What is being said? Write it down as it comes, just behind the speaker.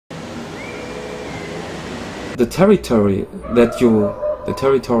the territory that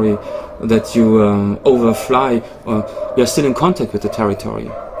you overfly, you're still in contact with the territory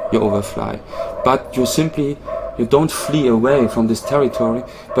you overfly, but you don't flee away from this territory,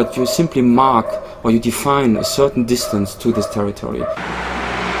 but you simply mark or you define a certain distance to this territory.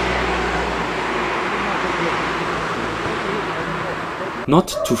 Not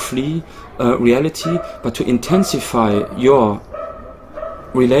to flee reality, but to intensify your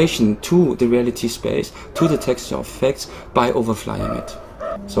relation to the reality space, to the texture of facts, by overflying it.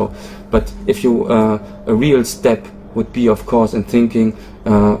 So, but if you, a real step would be, of course, in thinking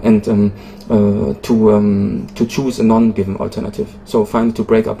to choose a non-given alternative. So finally to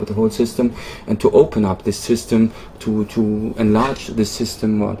break up with the whole system and to open up this system, to enlarge this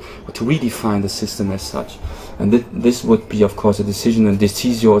system, or to redefine the system as such. And this would be, of course, a decision, and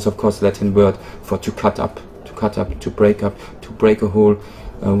decisio is, of course, Latin word for to cut up, to break up, to break a hole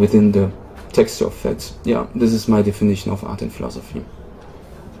within the texture of facts. Yeah, this is my definition of art and philosophy.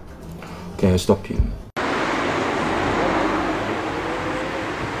 Okay, I'll stop here.